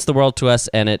 It means the world to us,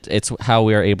 and it's how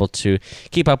we are able to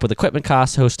keep up with equipment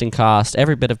costs, hosting costs,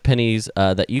 every bit of pennies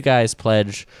that you guys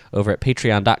pledge over at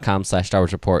Patreon.com/Star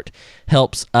Wars Report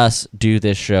helps us do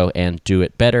this show and do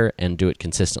it better and do it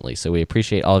consistently. So we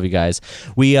appreciate all of you guys.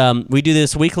 We do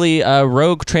this weekly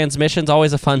Rogue Transmissions,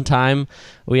 always a fun time.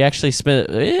 We actually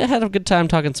had a good time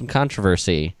talking some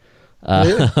controversy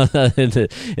in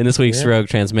this week's Rogue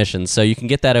Transmissions. So you can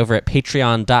get that over at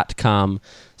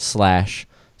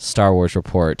patreon.com/Star Wars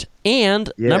Report.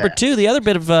 And number 2, the other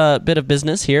bit of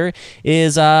business here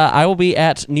is I will be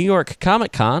at New York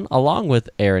Comic Con along with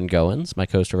Aaron Goins, my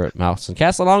co-host over at Mouse and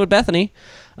Castle, along with Bethany.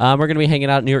 We're going to be hanging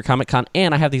out at New York Comic Con,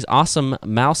 and I have these awesome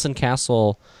Mouse and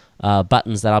Castle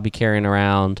buttons that I'll be carrying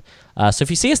around. So if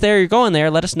you see us there, you're going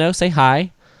there, let us know, say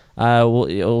hi.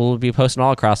 We'll be posting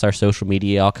all across our social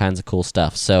media, all kinds of cool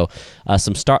stuff. So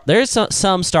there's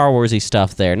some Star Warsy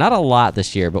stuff there. Not a lot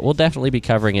this year, but we'll definitely be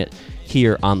covering it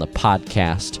here on the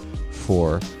podcast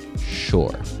for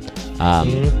sure.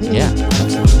 Yeah.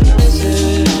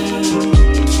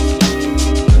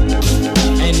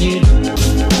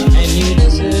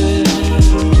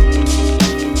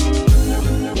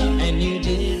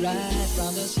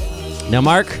 Now,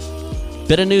 Mark,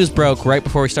 bit of news broke right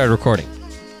before we started recording.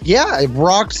 Yeah, it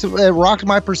rocked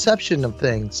my perception of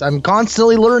things. I'm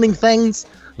constantly learning things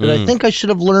that I think I should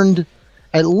have learned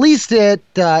at least at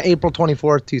April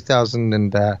 24th,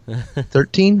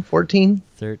 2013, 14?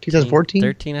 2014?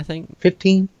 13, I think.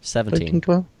 15? 17. 13,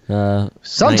 12?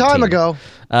 Some 19. time ago.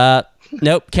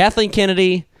 Nope. Kathleen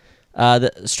Kennedy,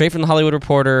 straight from the Hollywood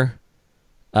Reporter.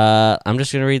 I'm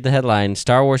just going to read the headline.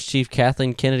 Star Wars chief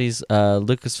Kathleen Kennedy's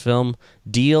Lucasfilm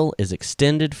deal is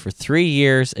extended for 3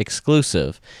 years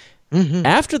exclusive. Mm-hmm.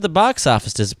 After the box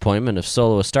office disappointment of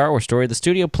Solo: A Star Wars Story, the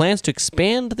studio plans to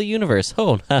expand the universe.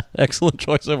 Oh, excellent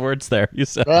choice of words there. You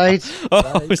said, right?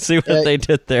 We see what they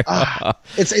did there.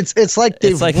 It's like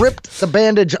they've ripped the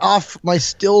bandage off my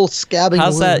still scabbing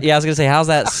wound. That? Yeah, I was gonna say, how's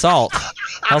that salt?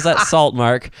 How's that salt,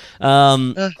 Mark? I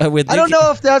don't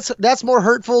know if that's more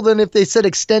hurtful than if they said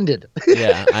extended.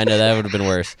 Yeah, I know that would have been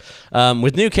worse.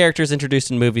 With new characters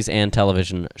introduced in movies and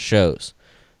television shows.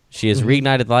 She has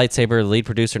reignited the lightsaber. The lead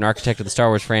producer and architect of the Star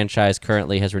Wars franchise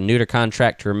currently has renewed her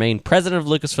contract to remain president of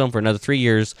Lucasfilm for another 3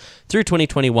 years through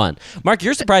 2021. Mark,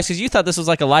 you're surprised because you thought this was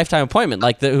like a lifetime appointment.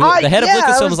 Like the head of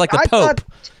Lucasfilm was like the Pope.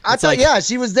 I thought,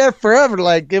 she was there forever.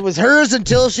 Like it was hers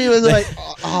until she was like.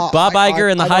 Bob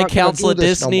Iger and the High Council of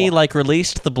Disney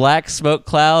released the black smoke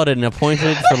cloud and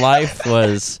appointed for life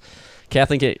was.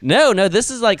 Kathleen, no, this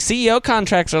is like CEO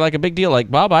contracts are like a big deal.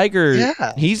 Like Bob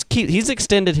Iger, he's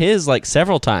extended his like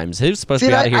several times. He was supposed to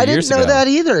be out of here years ago. I didn't know that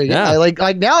either. Yeah, like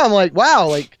now I'm like, wow.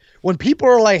 Like when people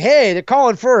are like, hey, they're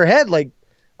calling for her head. Like,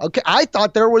 Okay, I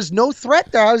thought there was no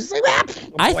threat there. I was like,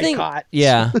 I think,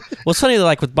 yeah. Well, it's funny,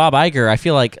 like with Bob Iger, I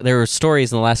feel like there were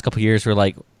stories in the last couple of years where,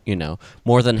 like, you know,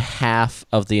 more than half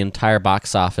of the entire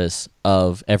box office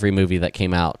of every movie that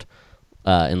came out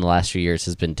in the last few years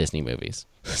has been Disney movies.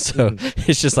 So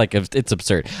it's just like, it's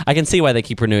absurd. I can see why they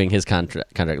keep renewing his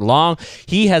contract.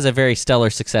 He has a very stellar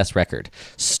success record.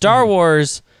 Star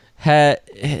Wars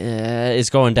is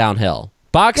going downhill.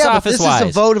 Box office this wise. This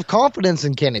is a vote of confidence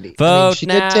in Kennedy. Vote she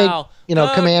now. did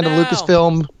take, command of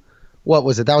Lucasfilm. What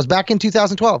was it? That was back in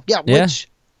 2012. Yeah.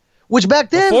 Which back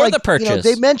then, before the purchase,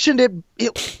 they mentioned it.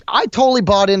 I totally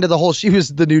bought into the whole. She was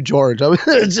the new George.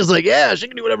 It's just like, yeah, she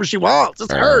can do whatever she wants.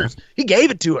 It's hers. He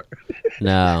gave it to her.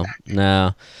 No.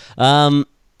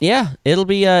 Yeah, it'll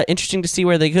be interesting to see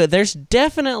where they go. There's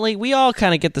definitely, we all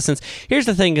kind of get the sense. Here's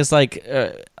the thing: is like,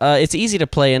 it's easy to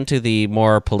play into the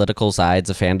more political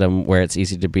sides of fandom, where it's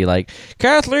easy to be like,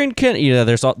 Kathleen Kennedy.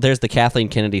 There's the Kathleen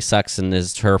Kennedy sucks and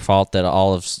is her fault that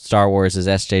all of Star Wars is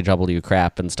SJW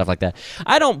crap and stuff like that.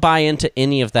 I don't buy into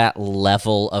any of that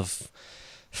level of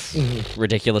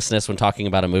ridiculousness when talking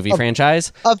about a movie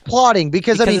franchise of plotting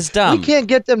because it's dumb. We can't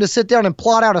get them to sit down and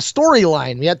plot out a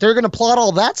storyline yet they're going to plot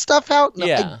all that stuff out.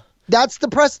 That's the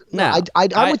press.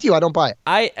 I'm with you. I don't buy it.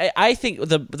 I think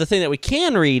the thing that we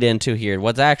can read into here,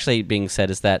 what's actually being said,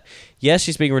 is that yes,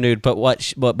 she's being renewed, but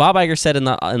what Bob Iger said in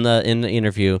the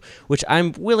interview, which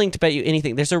I'm willing to bet you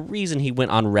anything, there's a reason he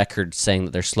went on record saying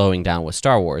that they're slowing down with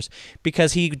Star Wars,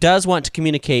 because he does want to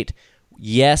communicate.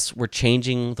 Yes, we're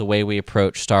changing the way we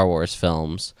approach Star Wars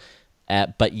films,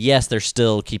 but yes, they're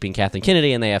still keeping Kathleen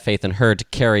Kennedy, and they have faith in her to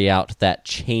carry out that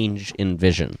change in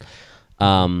vision.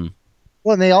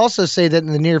 Well, and they also say that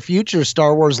in the near future,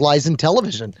 Star Wars lies in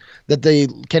television, that the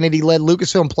Kennedy-led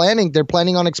Lucasfilm they're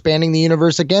planning on expanding the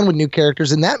universe again with new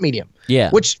characters in that medium. Yeah.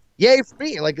 Which, yay for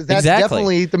me. Like, that's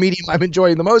definitely the medium I'm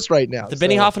enjoying the most right now. The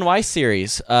Benioff and Weiss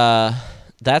series,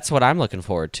 that's what I'm looking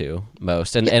forward to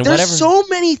most. And there's whatever. So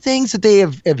many things that they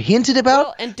have hinted about.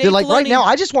 Well, and they're like, Filoni, right now,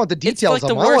 I just want the details.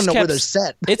 I want to know where they're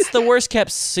set. It's the worst kept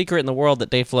secret in the world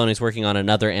that Dave Filoni's working on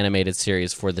another animated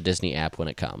series for the Disney app when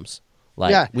it comes.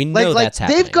 We know that's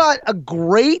happening. They've got a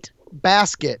great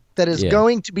basket that is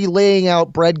going to be laying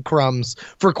out breadcrumbs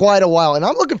for quite a while, and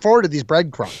I'm looking forward to these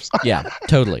breadcrumbs. Yeah,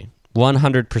 totally.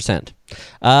 100%.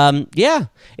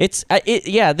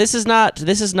 This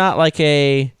is not like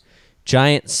a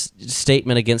giant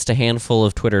statement against a handful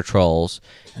of Twitter trolls.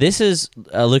 This is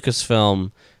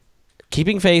Lucasfilm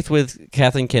keeping faith with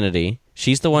Kathleen Kennedy.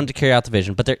 She's the one to carry out the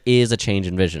vision, but there is a change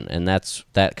in vision, and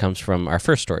that comes from our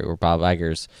first story, where Bob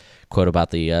Iger's quote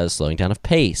about the slowing down of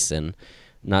pace and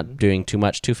not doing too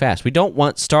much too fast. We don't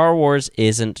want Star Wars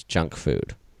isn't junk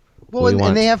food. Well,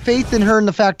 and they have faith in her in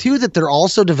the fact, too, that they're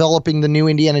also developing the new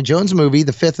Indiana Jones movie,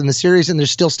 the 5th in the series, and they're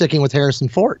still sticking with Harrison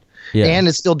Ford. Yeah. And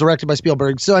it's still directed by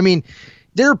Spielberg. So, I mean,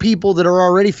 there are people that are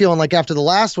already feeling like after the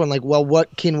last one, like, well,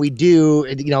 what can we do?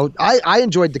 And, I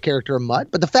enjoyed the character of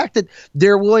Mutt, but the fact that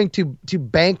they're willing to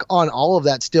bank on all of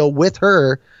that still with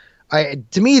her,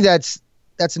 to me, that's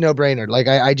a no-brainer. Like,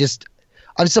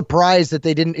 I'm surprised that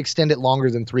they didn't extend it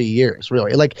longer than 3 years,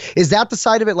 really. Like, is that the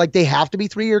side of it? Like, they have to be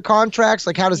 3-year contracts?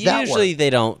 Like, how does that work? Usually they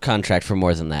don't contract for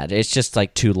more than that. It's just,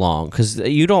 like, too long. Because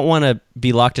you don't want to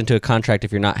be locked into a contract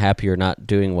if you're not happy or not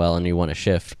doing well and you want to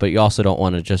shift. But you also don't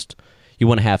want to you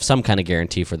want to have some kind of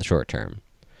guarantee for the short term.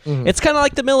 Mm-hmm. It's kind of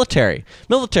like the military.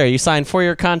 You sign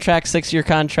 4-year contracts, 6-year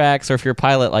contracts, or if you're a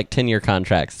pilot, like 10-year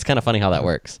contracts. It's kind of funny how that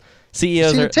works.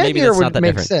 CEOs are maybe that's not that different.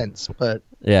 10-year would make sense, but...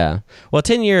 Yeah. Well,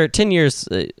 10 years.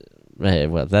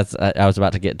 That's. I was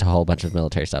about to get into a whole bunch of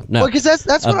military stuff. No, because that's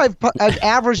what I've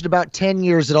averaged about 10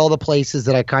 years at all the places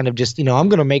that I kind of just I'm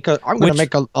going to make a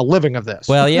living of this.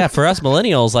 Well, yeah, for us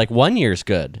millennials, like 1 year's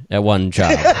good at one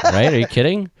job, right? Are you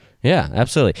kidding? Yeah,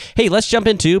 absolutely. Hey, let's jump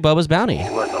into Bubba's Bounty.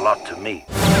 It's worth a lot to me.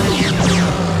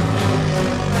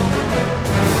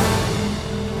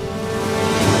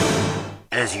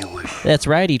 As you wish. That's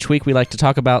right. Each week we like to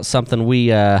talk about something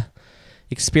we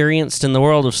experienced in the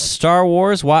world of Star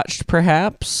Wars, watched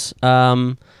perhaps.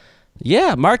 Mark,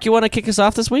 you want to kick us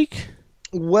off this week?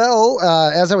 Well,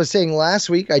 as I was saying last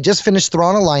week, I just finished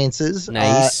Thrawn Alliances.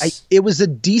 Nice. It was a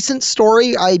decent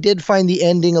story. I did find the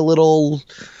ending a little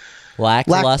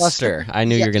lackluster. I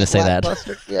knew you were going to say that.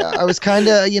 Yeah, I was kind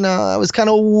of,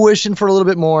 wishing for a little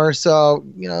bit more. So,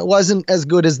 it wasn't as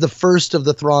good as the first of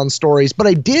the Thrawn stories, but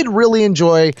I did really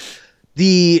enjoy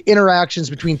the interactions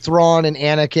between Thrawn and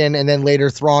Anakin, and then later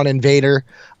Thrawn and Vader,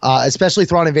 especially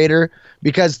Thrawn and Vader,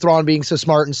 because Thrawn being so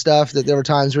smart and stuff, that there were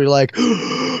times where you're like,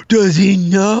 does he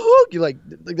know?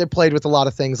 They played with a lot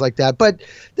of things like that. But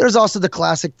there's also the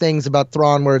classic things about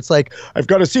Thrawn where it's like, I've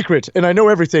got a secret and I know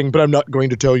everything, but I'm not going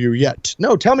to tell you yet.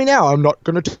 No, tell me now. I'm not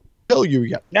going to tell you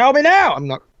yet. Tell me now. I'm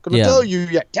not going to tell you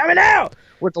yet. Tell me now.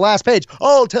 We're at the last page.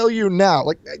 I'll tell you now.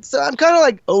 So I'm kind of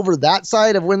like over that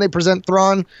side of when they present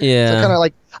Thrawn. Yeah. So kind of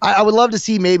like, I would love to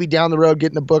see maybe down the road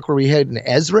getting a book where we had an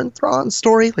Ezra and Thrawn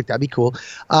story. That'd be cool.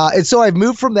 And so I've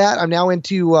moved from that. I'm now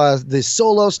into the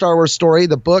solo Star Wars story,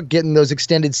 the book, getting those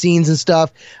extended scenes and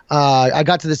stuff. I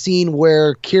got to the scene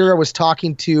where Kira was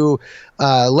talking to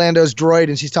Lando's droid,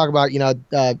 and she's talking about,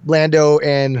 Lando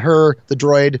and her, the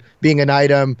droid, being an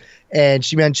item. And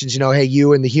she mentions, hey,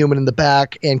 you and the human in the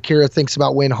back. And Kira thinks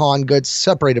about when Han gets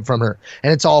separated from her.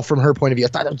 And it's all from her point of view. I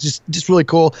thought it was just really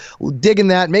cool. Digging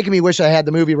that, making me wish I had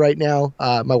the movie right now.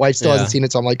 My wife still hasn't seen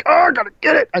it, so I'm like, I got to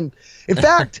get it. And in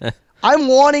fact, I'm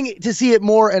wanting to see it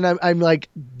more. And I'm like,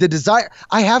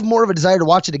 I have more of a desire to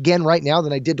watch it again right now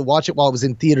than I did to watch it while it was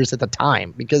in theaters at the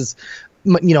time. Because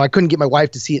I couldn't get my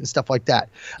wife to see it and stuff like that.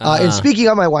 And speaking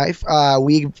of my wife,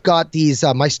 we've got these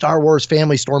My Star Wars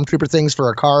Family Stormtrooper things for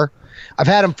our car. I've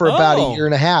had them for about a year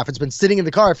and a half. It's been sitting in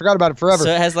the car. I forgot about it forever. So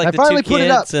it has I the finally two put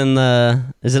it up. kids and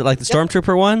is it like the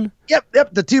Stormtrooper one?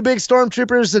 Yep. The two big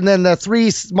Stormtroopers and then the three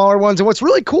smaller ones. And what's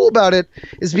really cool about it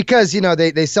is because,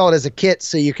 they sell it as a kit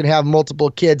so you can have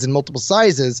multiple kids in multiple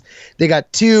sizes. They got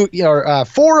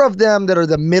four of them that are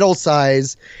the middle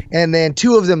size and then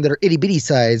two of them that are itty bitty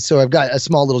size. So I've got a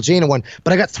small little Jaina one,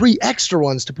 but I got 3 extra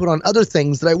ones to put on other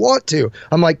things that I want to.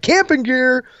 I'm like camping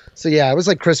gear. So yeah, it was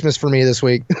like Christmas for me this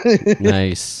week.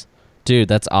 Nice. Dude,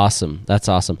 that's awesome.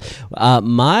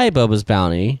 My Boba's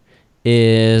Bounty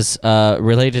is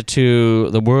related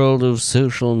to the world of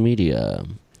social media.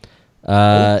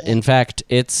 In fact,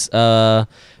 it's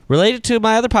related to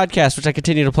my other podcast, which I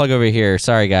continue to plug over here.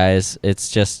 Sorry, guys.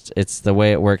 It's the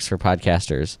way it works for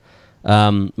podcasters.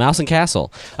 Mouse and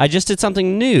Castle. I just did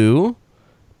something new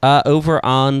over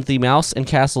on the Mouse and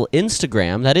Castle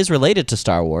Instagram that is related to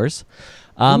Star Wars.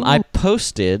 I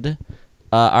posted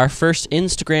our first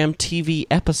Instagram TV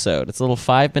episode. It's a little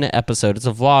 5-minute episode. It's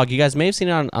a vlog. You guys may have seen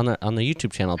it on the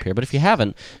YouTube channel up here, but if you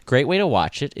haven't, great way to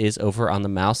watch it is over on the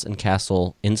Mouse and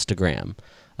Castle Instagram.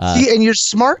 See, and you're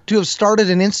smart to have started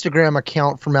an Instagram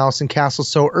account for Mouse and Castle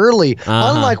so early.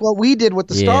 Unlike what we did with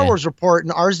the Star Wars Report,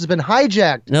 and ours has been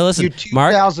hijacked. No, listen, you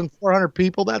 2,400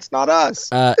 people, that's not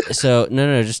us. So,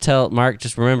 no, just tell Mark,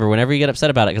 just remember, whenever you get upset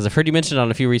about it, because I've heard you mention it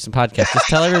on a few recent podcasts, just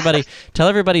tell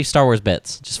everybody Star Wars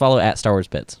Bits. Just follow at Star Wars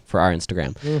Bits for our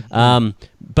Instagram. Mm-hmm.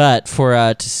 But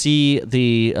for to see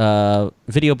the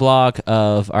video blog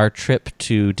of our trip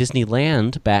to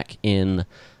Disneyland back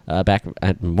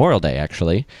at Memorial Day,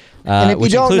 actually,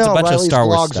 which includes a bunch of Star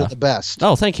Wars vlogs stuff. Are the best.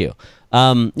 Oh, thank you.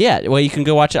 You can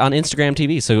go watch it on Instagram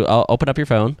TV. So open up your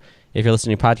phone. If you're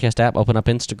listening to your podcast app, open up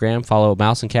Instagram, follow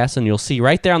Mouse and Castle, and you'll see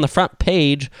right there on the front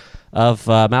page of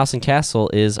Mouse and Castle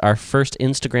is our first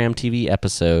Instagram TV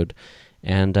episode.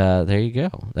 And there you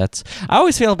go. I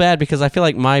always feel bad because I feel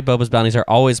like my Boba's Bounties are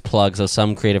always plugs of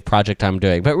some creative project I'm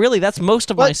doing. But really, that's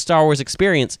most of my Star Wars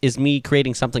experience is me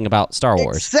creating something about Star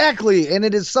Wars. Exactly. And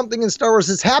it is something in Star Wars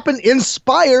that's happened,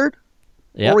 inspired,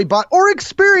 or we bought, or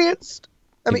experienced.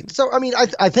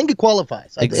 I think it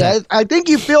qualifies. Exactly. I think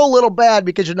you feel a little bad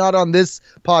because you're not on this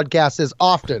podcast as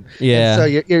often. Yeah. And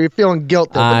so you're feeling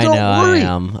guilt there. But don't worry.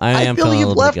 I am feel you've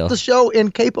left the show in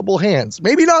capable hands.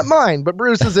 Maybe not mine, but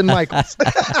Bruce's and Michael's.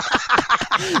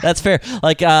 That's fair.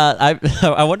 Like,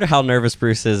 I wonder how nervous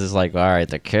Bruce is like, all right,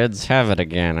 the kids have it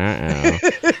again.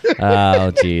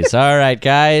 Oh, geez. All right,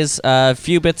 guys. A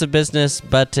few bits of business,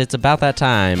 but it's about that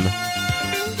time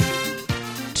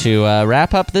to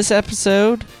wrap up this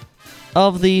episode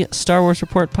of the Star Wars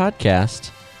Report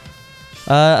podcast.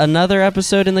 Another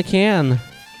episode in the can.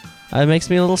 It makes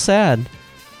me a little sad.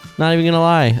 Not even gonna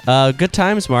lie. Good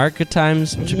times, Mark. Good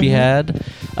times to be had.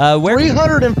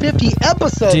 350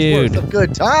 episodes worth of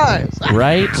good times.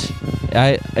 Right?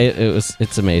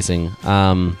 It's amazing.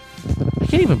 I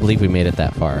can't even believe we made it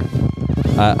that far.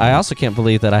 I also can't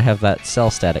believe that I have that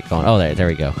cell static going. Oh, there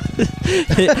we go.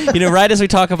 Right as we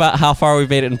talk about how far we've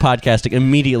made it in podcasting,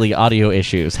 immediately audio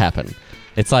issues happen.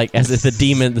 It's like as if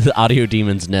the audio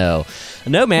demons know.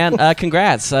 No, man.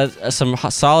 Congrats. Some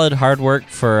solid hard work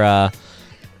for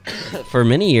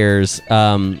many years.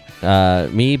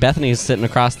 Me, Bethany's sitting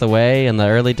across the way in the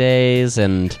early days,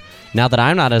 and now that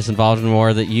I'm not as involved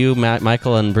anymore, that you,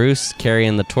 Michael, and Bruce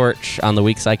carrying the torch on the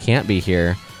weeks I can't be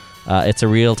here. It's a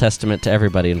real testament to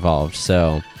everybody involved.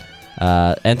 So,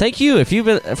 and thank you if you've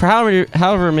been for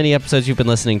however many episodes you've been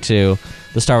listening to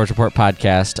the Star Wars Report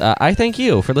podcast. I thank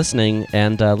you for listening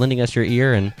and lending us your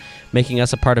ear and making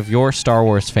us a part of your Star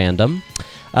Wars fandom.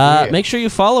 Make sure you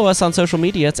follow us on social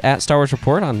media. It's at Star Wars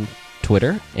Report on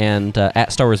Twitter and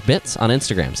at Star Wars Bits on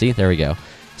Instagram. See, there we go.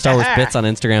 Star Wars Bits on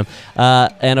Instagram.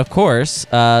 And, of course,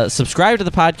 subscribe to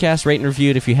the podcast, rate and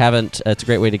review it if you haven't. It's a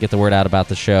great way to get the word out about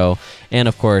the show. And,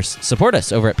 of course, support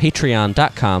us over at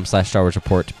patreon.com/Star Wars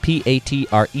Report,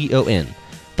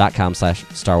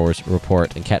 patreon.com/Star Wars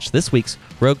Report, and catch this week's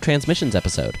Rogue Transmissions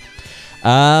episode.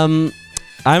 I'm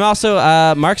also,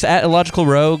 Mark's at Illogical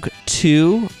Rogue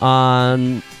 2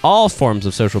 on all forms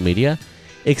of social media,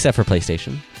 except for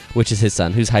PlayStation, which is his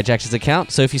son, who's hijacked his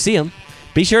account. So if you see him,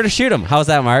 be sure to shoot him. How's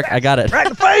that, Mark? I got it. Right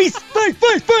in the face!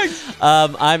 Face!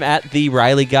 I'm at the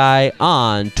Riley Guy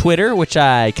on Twitter, which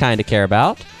I kind of care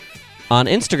about, on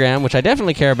Instagram, which I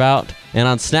definitely care about, and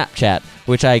on Snapchat,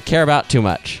 which I care about too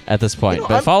much at this point.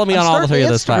 But follow me on all three of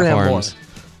those platforms.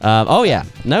 Oh, yeah.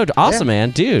 No, awesome,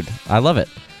 man. Dude, I love it.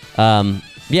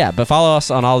 Yeah, but follow us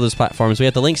on all those platforms. We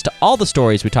have the links to all the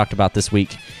stories we talked about this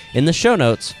week in the show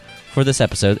notes for this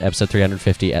episode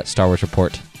 350 at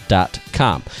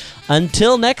StarWarsReport.com.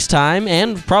 Until next time,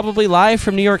 and probably live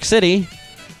from New York City,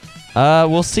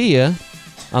 we'll see you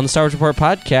on the Star Wars Report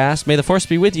podcast. May the Force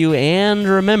be with you, and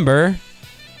remember,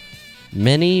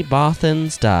 many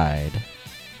Bothans died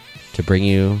to bring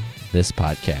you this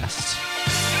podcast.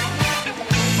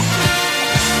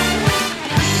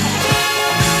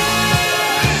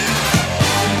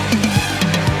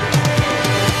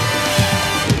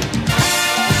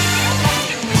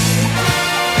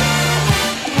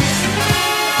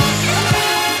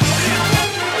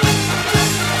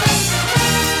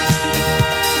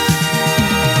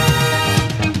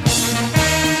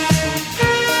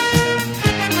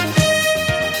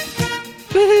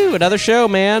 Another show,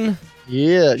 man.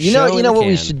 Yeah, you know what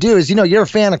we should do is, you're a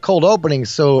fan of cold openings,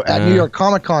 so at New York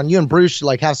Comic Con, you and Bruce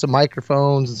should have some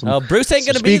microphones and some. Bruce ain't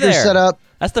gonna be there. Set up.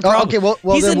 That's the problem. Okay, well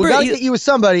then we gotta get you with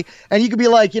somebody, and you could be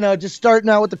just starting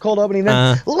out with the cold opening.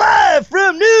 Then live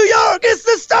from New York, it's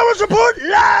the Star Wars Report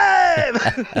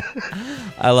live.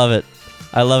 I love it,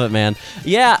 man.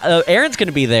 Yeah, Aaron's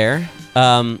gonna be there,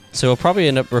 so we'll probably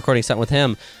end up recording something with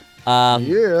him.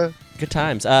 Yeah, good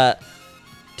times,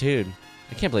 dude.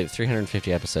 I can't believe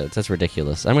 350 episodes. That's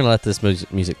ridiculous. I'm going to let this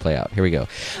music play out. Here we go.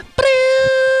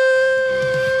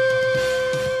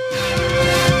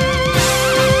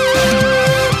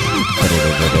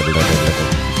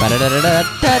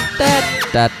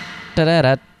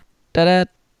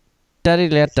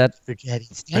 Forgetting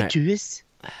statues.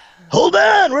 Hold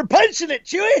on, we're punching it,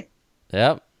 Chewie.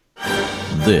 Yep.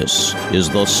 This is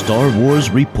the Star Wars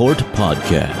Report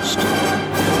podcast.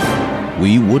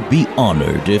 We would be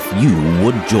honored if you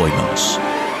would join us.